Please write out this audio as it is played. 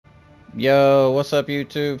Yo, what's up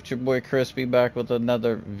YouTube? It's your boy Crispy back with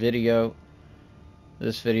another video.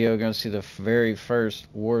 This video, you're going to see the very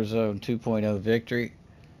first Warzone 2.0 victory.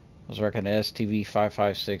 I was rocking the STV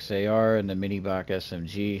 556 AR and the Minibach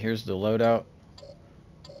SMG. Here's the loadout.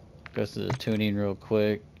 Go through the tuning real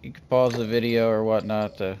quick. You can pause the video or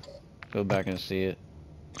whatnot to go back and see it.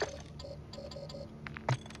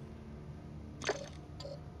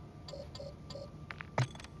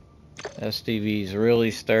 STV is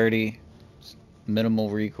really sturdy. Minimal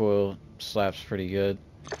recoil. Slaps pretty good.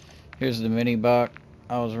 Here's the Minibach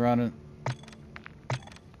I was running.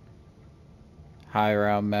 High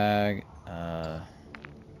round mag.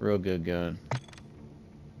 Real good gun.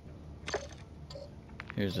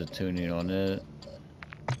 Here's the tuning on it.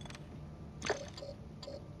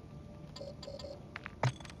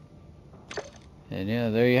 And yeah,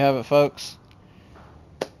 there you have it, folks.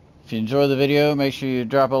 If you enjoy the video, make sure you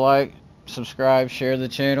drop a like, subscribe, share the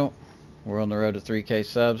channel. We're on the road to 3K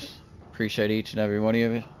subs. Appreciate each and every one of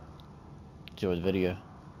you. Enjoy the video.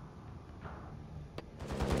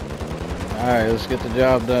 Alright, let's get the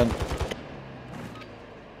job done.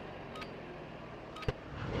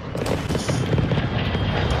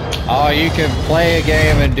 Oh, you can play a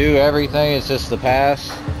game and do everything, it's just the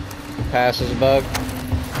pass. Pass is a bug.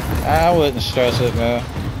 I wouldn't stress it, man.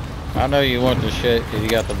 I know you want the shit because you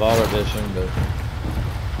got the ball edition, but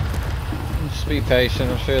just be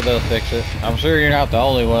patient. I'm sure they'll fix it. I'm sure you're not the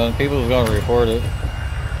only one. People's gonna report it.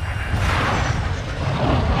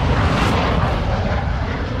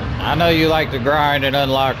 I know you like to grind and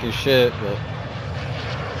unlock your shit, but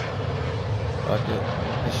fuck it.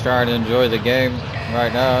 Just trying to enjoy the game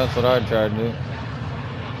right now. That's what I'd try to do.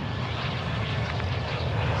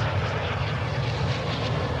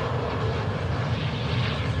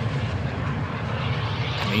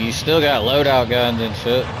 I mean, you still got loadout guns and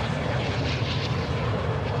shit.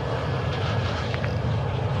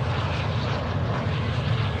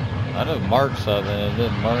 I just marked something and it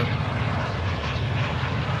didn't mark.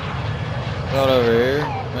 Going over here,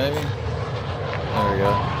 maybe? There we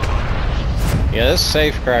go. Yeah, this is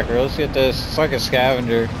safe cracker. Let's get this. It's like a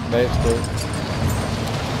scavenger, basically.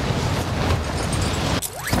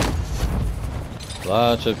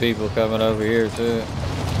 Lots of people coming over here, too.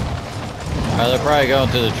 They're probably going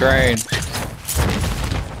to the train.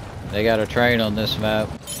 They got a train on this map.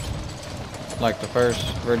 Like the first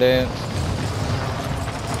Verdansk.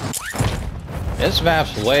 This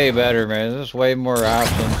map's way better, man. There's way more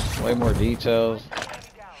options, way more details.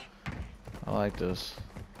 I like this.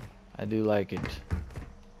 I do like it.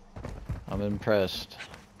 I'm impressed.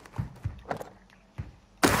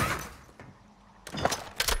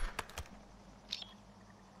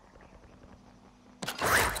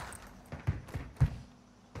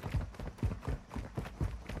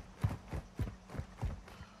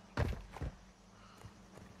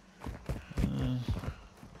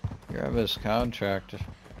 Grab this contractor.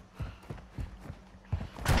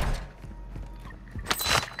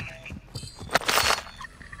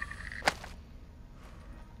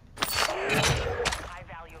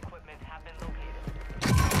 High-value equipment have been located.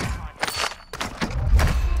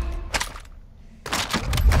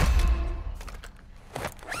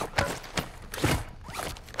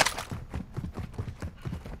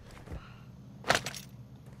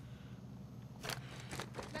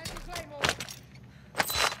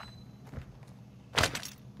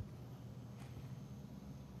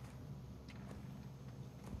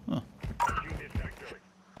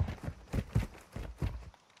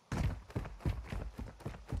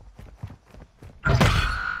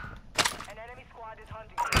 An enemy squad is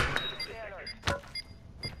hunting you. Stay alert.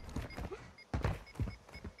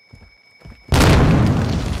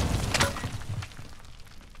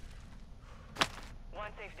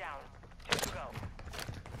 One safe down. Two to go.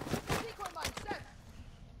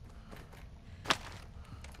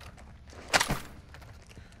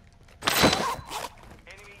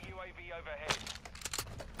 Enemy UAV overhead.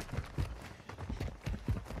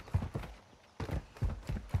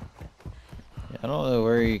 I don't know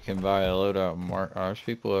where you can buy a loadout mark. Oh, there's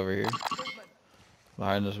people over here.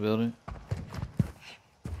 Behind this building.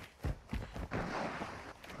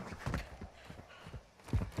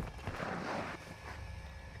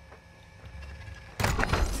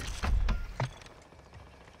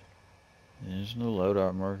 There's no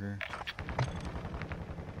loadout marker.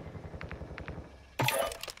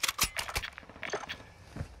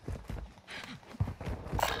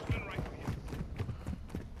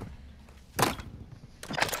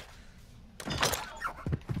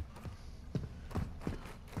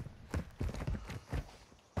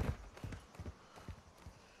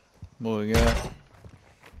 What we got?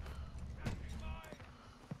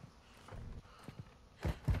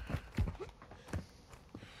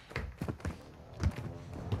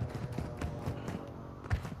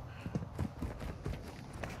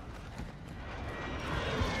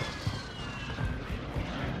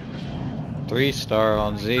 3-star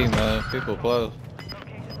on Z, man. People close.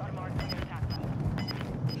 Locations are marked on your attack map.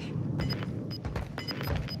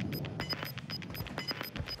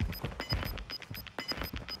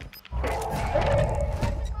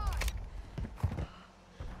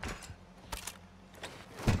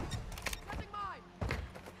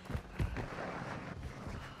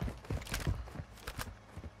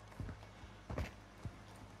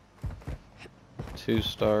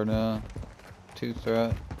 Two-star now. 2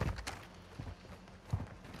 threat.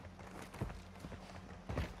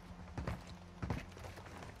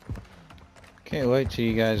 Can't wait till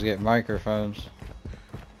you guys get microphones.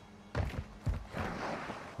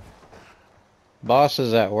 Boss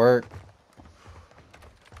is at work.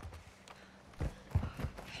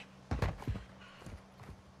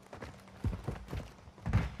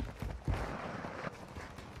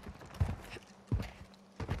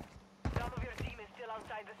 Some of your team is still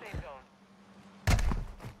outside the safe zone.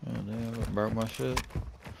 Oh damn, I broke my shit.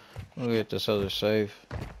 We'll get this other safe.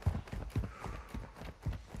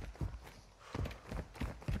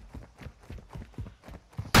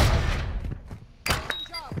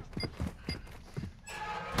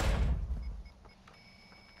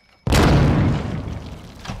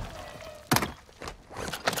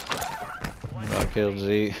 I killed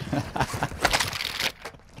Z.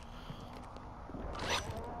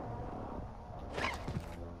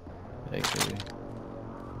 Actually,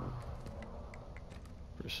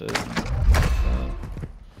 precision.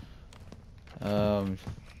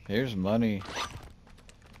 Here's money.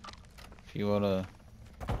 If you wanna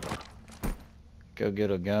go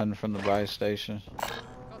get a gun from the buy station.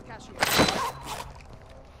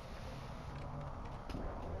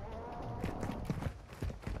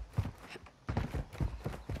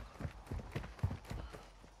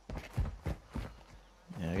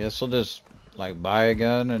 Yeah, I guess we'll just like buy a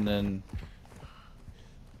gun and then.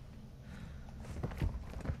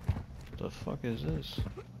 What the fuck is this?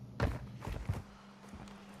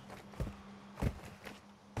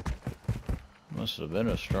 Must have been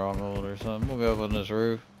a stronghold or something. We'll go up on this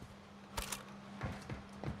roof.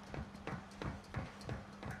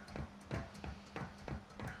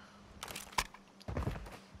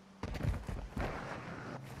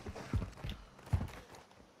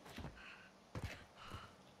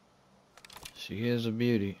 She is a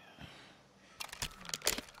beauty.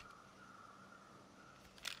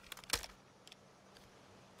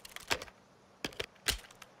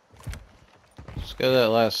 Let's go to that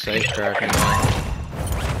last safe tracking. The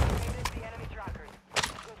enemy trackers.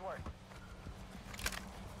 Good work.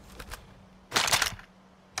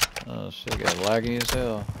 Oh shit, got laggy as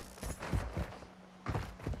hell.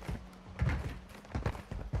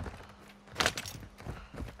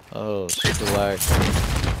 Oh, super lag.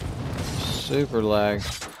 Super lag.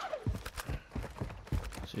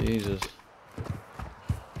 Jesus.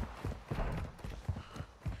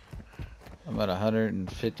 I'm at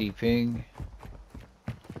 150 ping.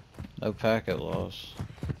 No packet loss.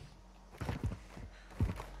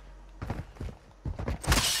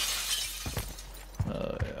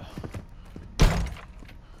 Oh yeah.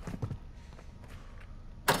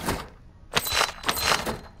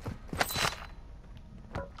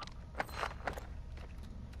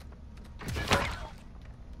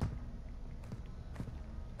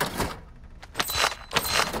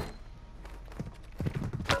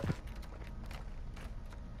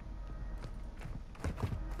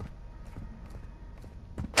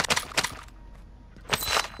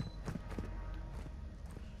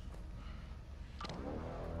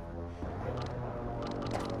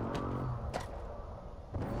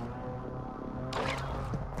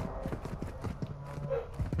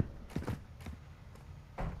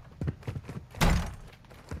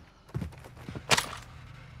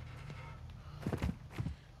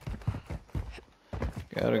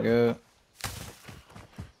 Gotta go.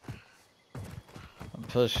 I'm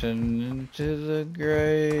pushing into the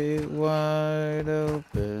great wide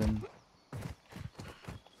open.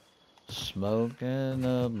 Smoking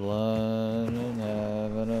a blunt and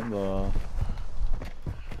having a ball.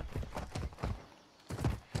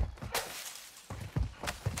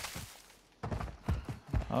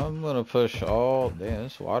 I'm gonna push all. Damn,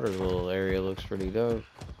 this water little area looks pretty dope.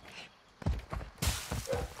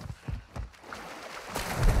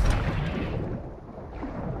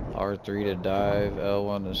 R3 to dive,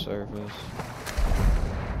 L1 to surface.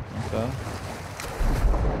 Okay.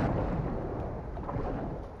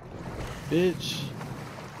 Bitch.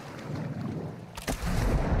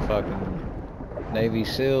 Fucking Navy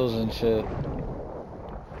SEALs and shit.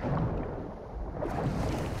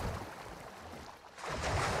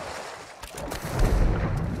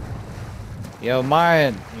 Yo,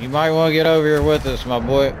 Mayan, you might want to get over here with us, my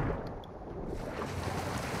boy.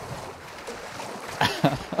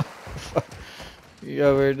 You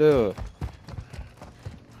over here doing?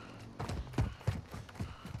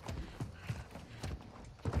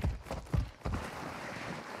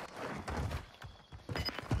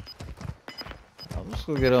 I'm just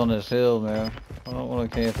gonna get on this hill, man. I don't want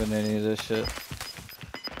to camp in any of this shit.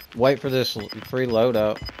 Wait for this free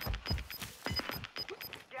loadout.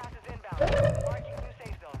 Gas is inbound. Marking new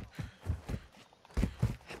safe zone.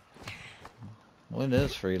 When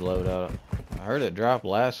is free loadout? I heard it dropped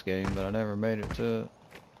last game, but I never made it to it.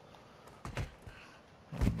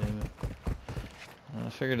 Oh, damn it. I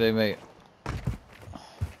figured they may.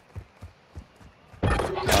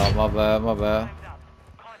 Oh, my bad, my bad. Time's up.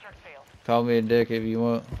 Contract failed. Call me a dick if you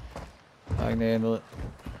want. I can handle it.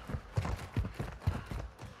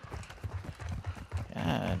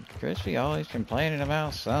 God, Crispy always complaining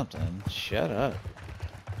about something. Shut up.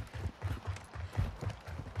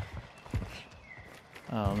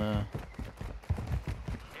 I don't know.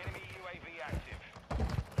 Enemy UAV active.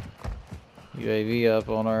 UAV up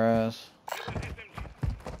on our ass.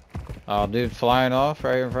 Oh, dude, flying off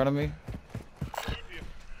right in front of me.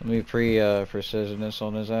 Let me precision this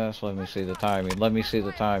on his ass. Let me see the timing. Let me see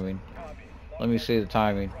the timing. Let me see the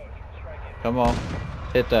timing. Come on.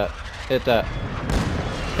 Hit that. Hit that.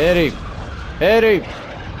 Hit him. Hit him.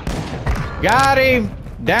 Got him.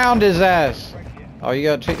 Downed his ass. Oh, you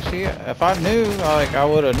got to see it? If I knew, like, I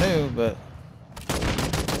would have knew, but.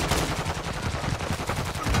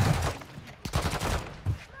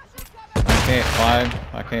 I can't climb.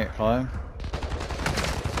 I can't climb.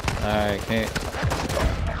 I can't.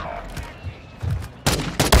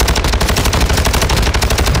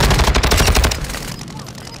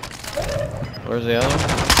 Where's the other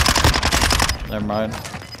one? Never mind.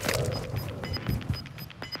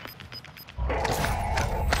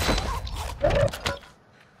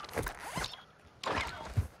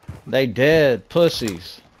 They dead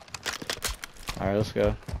pussies. Alright, let's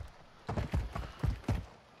go.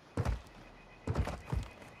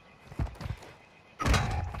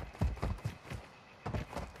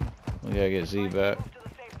 We gotta get Z back. Move to the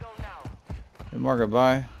safe zone now. Hey, mark it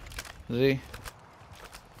by Z.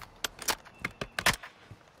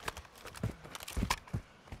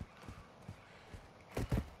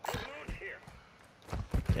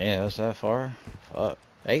 Damn, that's that far? Fuck.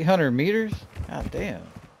 800 meters? God damn.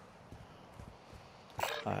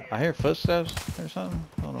 I hear footsteps or something.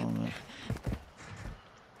 Hold on a minute.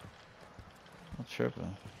 I'm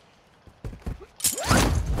tripping.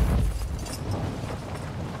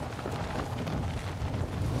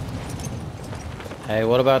 Hey,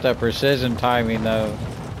 what about that precision timing though?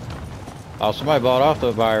 Oh, somebody bought off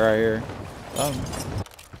the buy right here.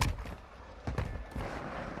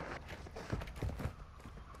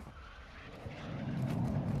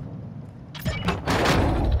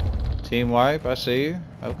 Team wipe, I see you.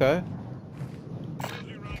 Okay.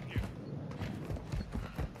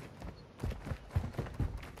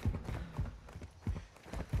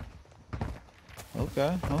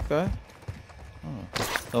 Okay, okay. Oh.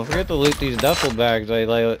 Don't forget to loot these duffel bags they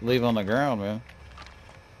leave on the ground, man.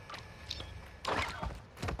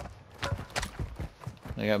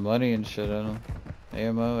 They got money and shit in them.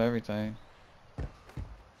 Ammo, everything.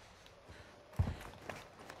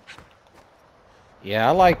 Yeah,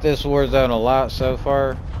 I like this Warzone a lot so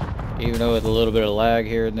far, even though with a little bit of lag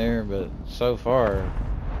here and there, but so far,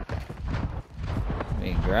 I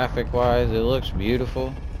mean, graphic-wise, it looks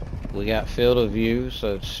beautiful. We got field of view,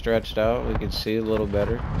 so it's stretched out. We can see a little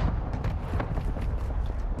better.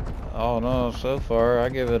 Oh no, so far, I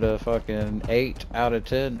give it a fucking 8 out of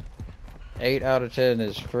 10. 8 out of 10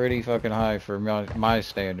 is pretty fucking high for my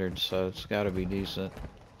standards, so it's gotta be decent.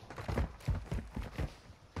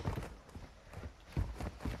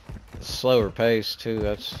 Slower pace too.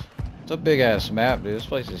 It's a big ass map, dude. This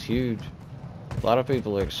place is huge. A lot of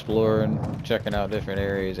people are exploring, checking out different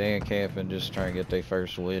areas and camping, just trying to get their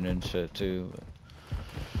first win and shit too.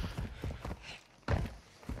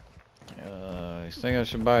 I think I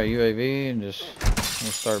should buy a UAV and just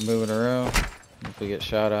start moving around. If we get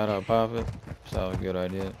shot at, I'll pop it. Sounds a good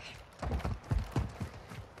idea.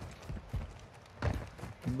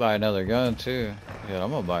 Buy another gun too. Yeah,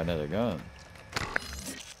 I'm gonna buy another gun.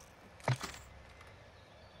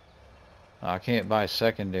 I can't buy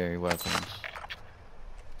secondary weapons.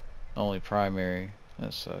 Only primary.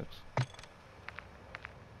 That sucks.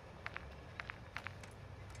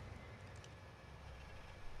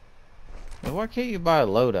 Well, why can't you buy a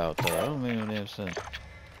loadout though? I don't make any damn sense.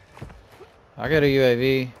 I got a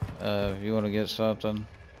UAV. If you want to get something,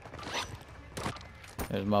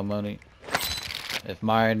 there's my money. If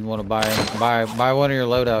mine want to buy one of your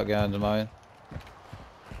loadout guns, mine.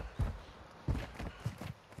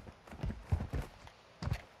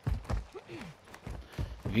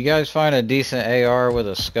 If you guys find a decent AR with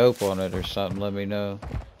a scope on it or something, let me know.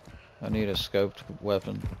 I need a scoped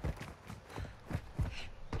weapon.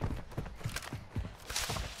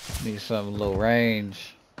 Need something low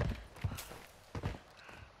range.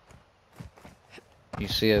 You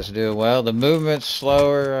see us doing well. The movement's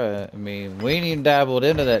slower. I mean, we ain't even dabbled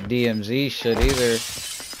into that DMZ shit either.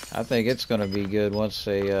 I think it's gonna be good once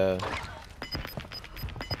they,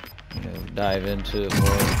 dive into it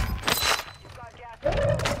more.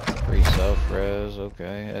 Free self-res,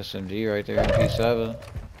 okay. SMG right there, MP7.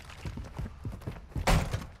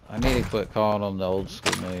 I need to quit calling them the old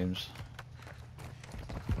school names.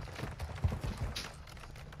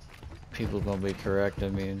 People gonna be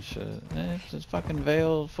correcting me and shit. It's fucking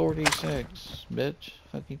Veil 46, bitch.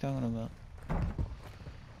 Fuck you talking about?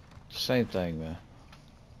 Same thing, man.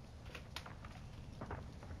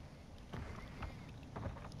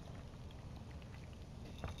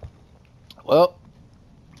 Well,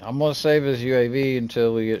 I'm gonna save this UAV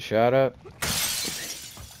until we get shot at.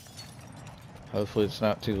 Hopefully it's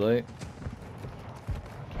not too late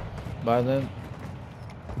by then.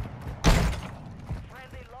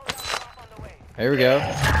 There we go.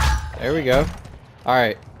 There we go.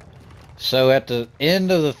 Alright. So at the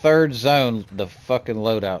end of the third zone, the fucking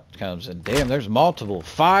loadout comes in. Damn, there's multiple.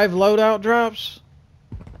 5 loadout drops?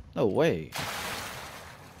 No way.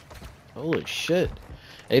 Holy shit.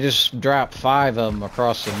 They just dropped 5 of them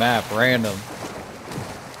across the map, random.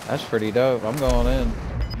 That's pretty dope. I'm going in.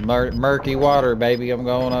 Murky water, baby. I'm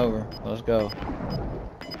going over. Let's go.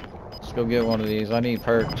 Let's go get one of these. I need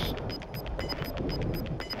perks.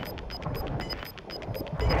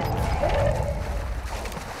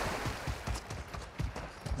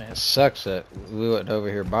 Man, it sucks that we went over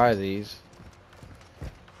here buy these.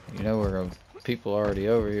 You know, we're people already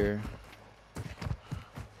over here.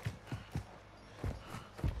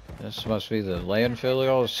 This must be the landfill. Look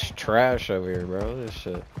at all this trash over here, bro. This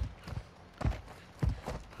shit.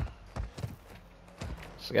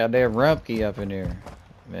 It's a goddamn Rumpke up in here.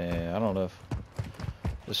 Man, I don't know if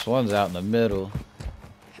this one's out in the middle.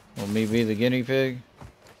 Will me be the guinea pig?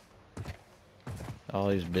 All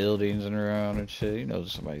these buildings and around and shit. You know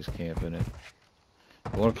somebody's camping it.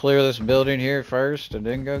 You want to clear this building here first and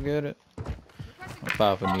then go get it? I'm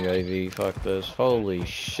popping UAV. Fuck this. Holy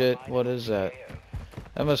shit. What is that?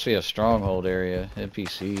 That must be a stronghold area.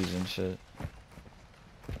 NPCs and shit.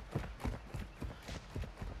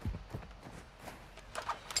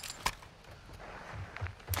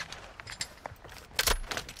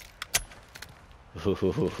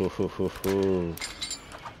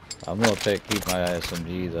 I'm gonna keep my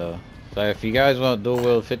SMG though. So if you guys want dual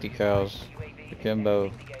wield 50 cals, Akimbo,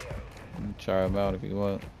 you can try them out if you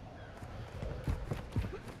want.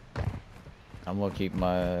 I'm gonna keep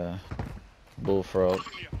my bullfrog.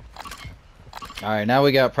 Alright, now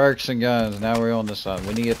we got perks and guns. Now we're on to something.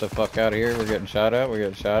 We need to get the fuck out of here. We're getting shot at. We're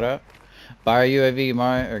getting shot at. Buy a UAV,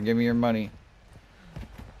 mine, or give me your money.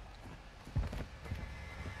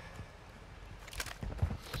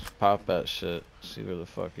 Let's pop that shit. See where the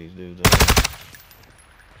fuck these dudes are.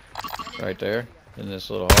 Right there. In this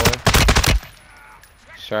little hallway.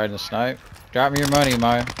 Just trying to snipe. Drop me your money,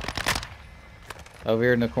 mine. Over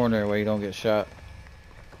here in the corner where you don't get shot.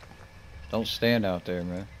 Don't stand out there,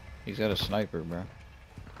 man. He's got a sniper, bro.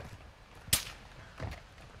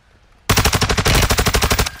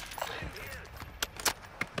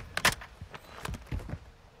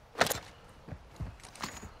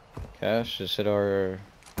 Cash, just hit our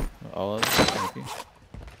all of it. Thank you.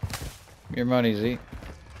 Your money, Z.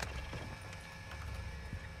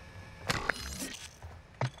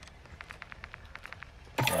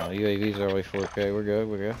 UAVs are only 4K. We're good.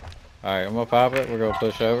 We're good. Alright, I'm gonna pop it. We're gonna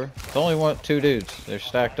push over. It's only 2 dudes. They're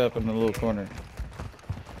stacked up in the little corner.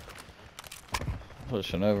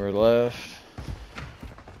 Pushing over left.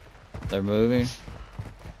 They're moving.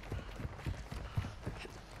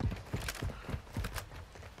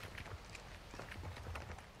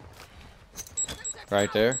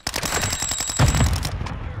 Right there.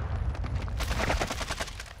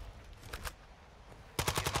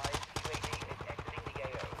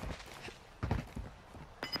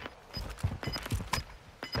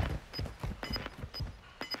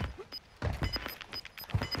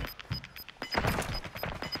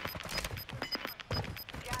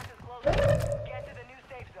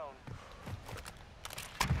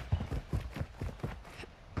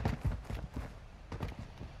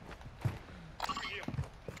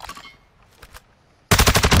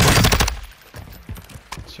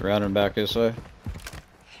 Surrounding back this way.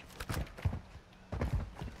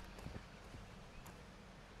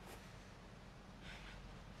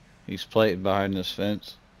 He's plating behind this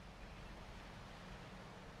fence.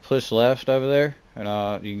 Push left over there,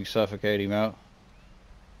 and you can suffocate him out.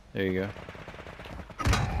 There you go.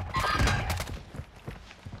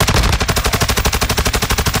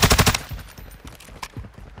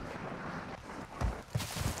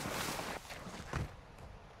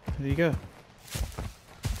 There you go.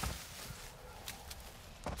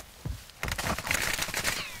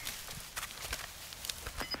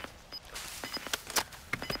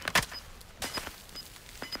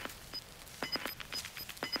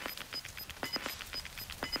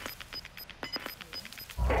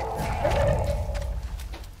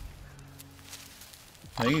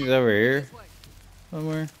 I think he's over here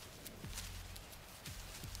somewhere.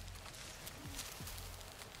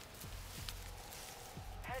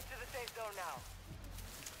 Head to the safe zone now.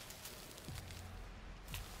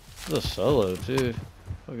 It's a solo too.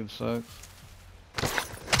 Fucking sucks.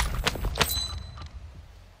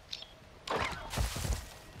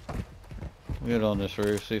 Get on this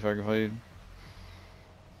roof, see if I can find him.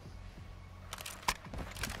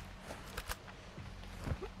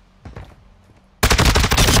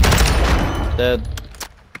 Dead.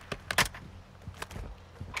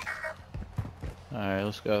 Alright,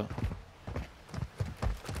 let's go.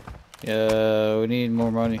 Yeah, we need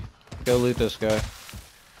more money. Go loot this guy.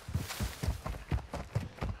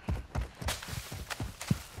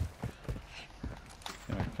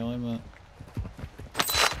 Can I kill him?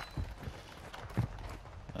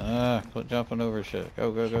 Quit jumping over shit.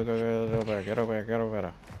 Go, go, go, go, go, get over, get over, get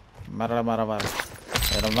over. Mara, mara, mara.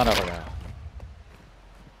 Mara, mara, mara.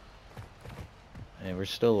 Hey, we're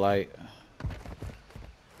still light.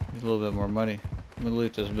 Need a little bit more money. I'm gonna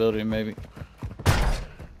loot this building, maybe.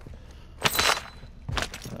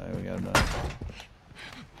 Alright, we got enough.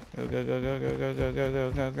 Go, go, go, go, go, go, go, go,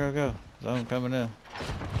 go, go, go, go. Zone coming in.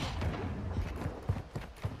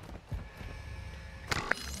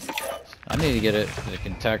 I need to get it a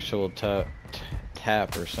contextual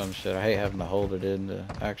tap or some shit. I hate having to hold it in to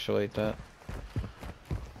actuate that.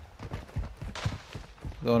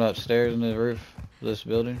 Going upstairs in the roof of this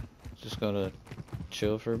building. Just gonna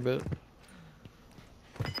chill for a bit.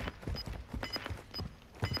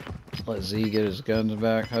 Let Z get his guns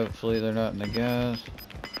back. Hopefully they're not in the gas.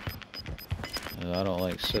 I don't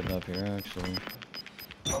like sitting up here actually.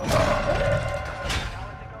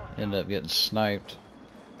 End up getting sniped.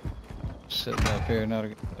 Sitting up here, not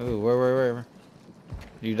a... Ooh, where?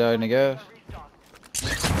 You died in the gas?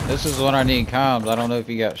 This is when I need comms. I don't know if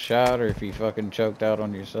you got shot or if you fucking choked out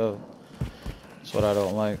on yourself. That's what I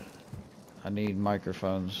don't like. I need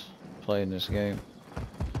microphones playing this game.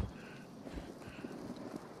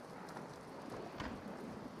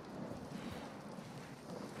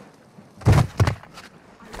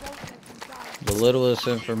 The littlest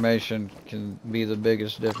information can be the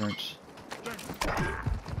biggest difference.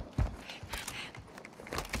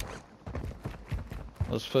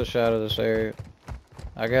 Let's push out of this area.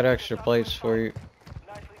 I got extra plates for you.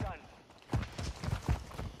 Nicely done.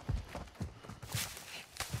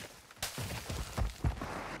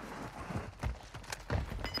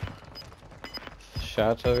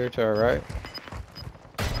 Shots over here to our right.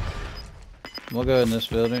 We'll go in this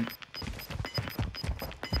building.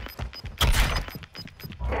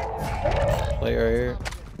 Plate right here.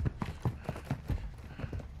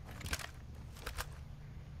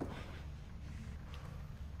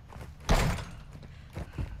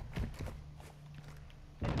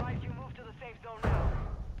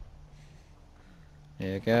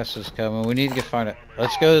 Yeah, gas is coming. We need to find it.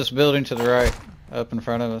 Let's go to this building to the right, up in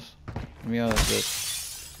front of us. Let me on this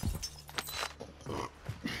bitch.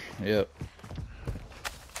 Yep.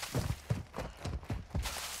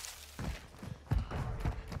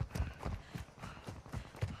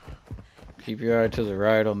 Keep your eye to the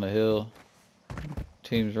right on the hill.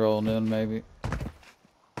 Team's rolling in, maybe.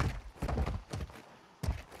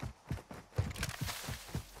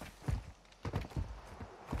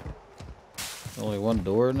 Only one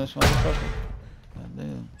door in this motherfucker? God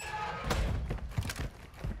damn.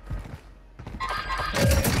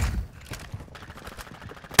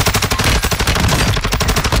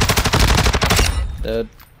 Dead.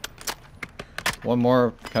 One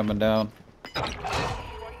more coming down.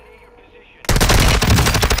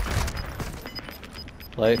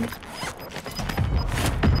 Lighting.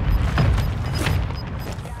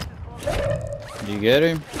 Did you get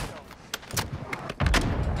him?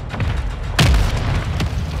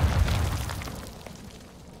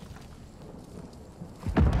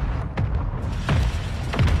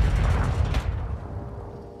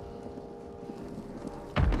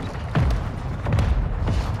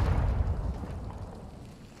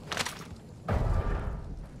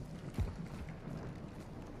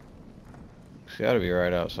 gotta be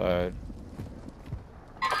right outside.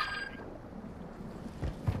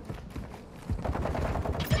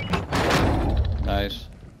 Nice.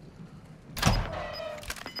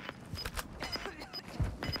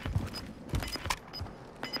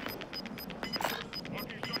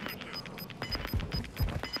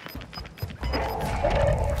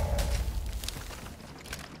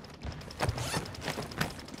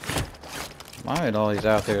 Mine always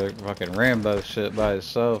out there fucking Rambo shit by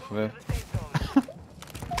itself, man.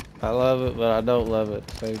 I love it, but I don't love it at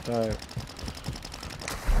the same time.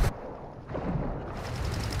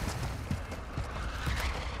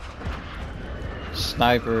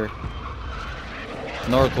 Sniper.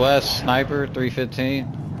 Northwest sniper,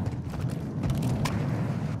 315.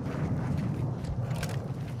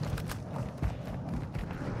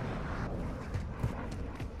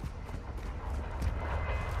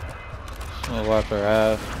 I'll watch her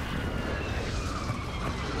ass.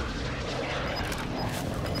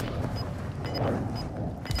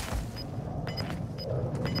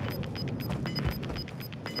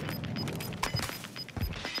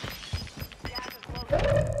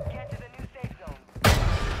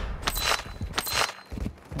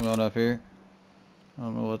 I'm going up here. I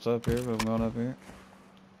don't know what's up here, but I'm going up here.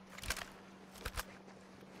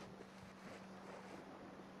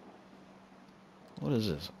 What is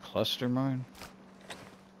this? A cluster mine?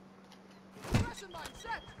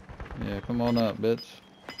 Yeah, come on up, bitch.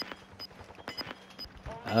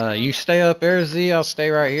 You stay up there, Z. I'll stay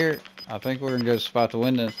right here. I think we're in a good spot to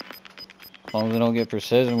win this. As long as we don't get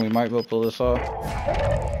precision, we might be able to pull this off.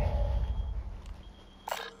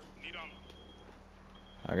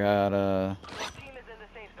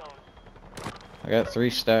 I got 3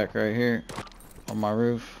 stack right here on my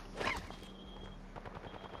roof.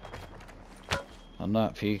 I'm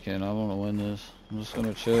not peeking. I want to win this. I'm just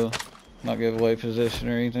gonna chill, not give away position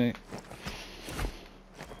or anything.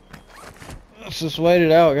 Let's just wait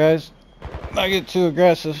it out, guys. Not get too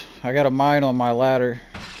aggressive. I got a mine on my ladder,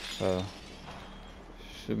 so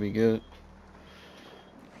should be good.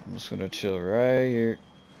 I'm just gonna chill right here.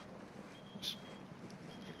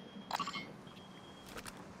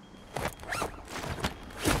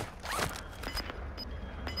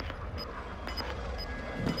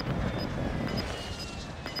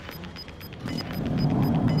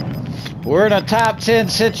 We're in a top 10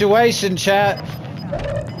 situation, chat.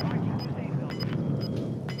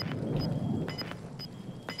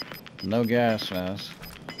 No gas mask.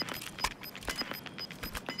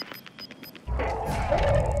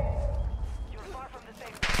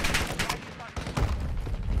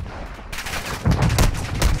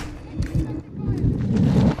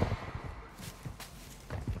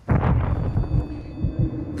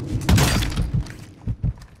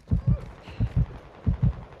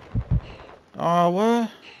 Oh,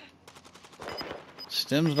 what?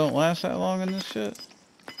 Stems don't last that long in this shit?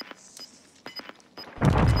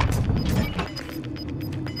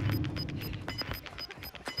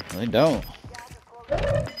 They don't.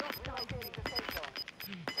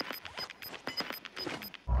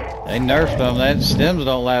 They nerfed them. That stems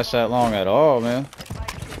don't last that long at all, man.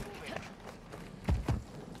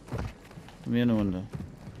 Let me in the window.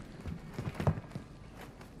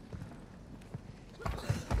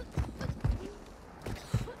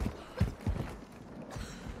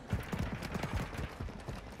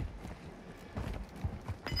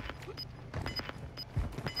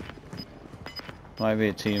 Might be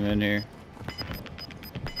a team in here.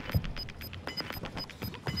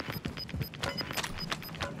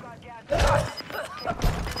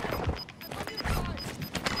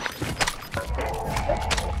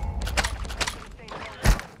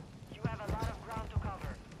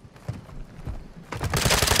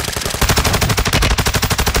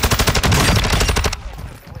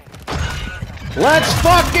 Let's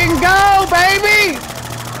fucking go, baby!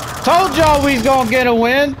 Told y'all we was gonna get a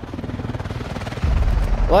win.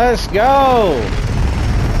 Let's go!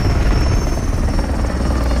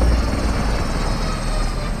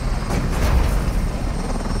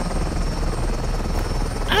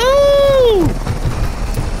 Ooh!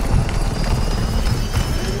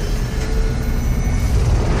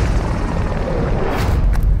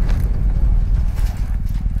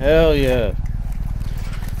 Hell yeah.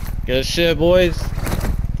 Good shit, boys.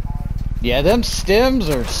 Yeah, them stems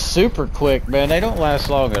are super quick, man. They don't last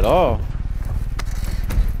long at all.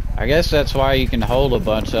 I guess that's why you can hold a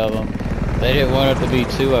bunch of them. They didn't want it to be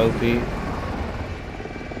too OP.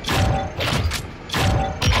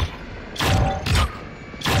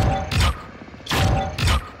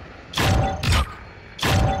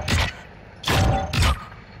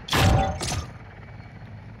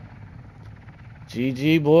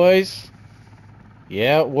 GG, boys.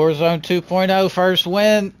 Yeah, Warzone 2.0 first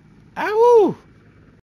win.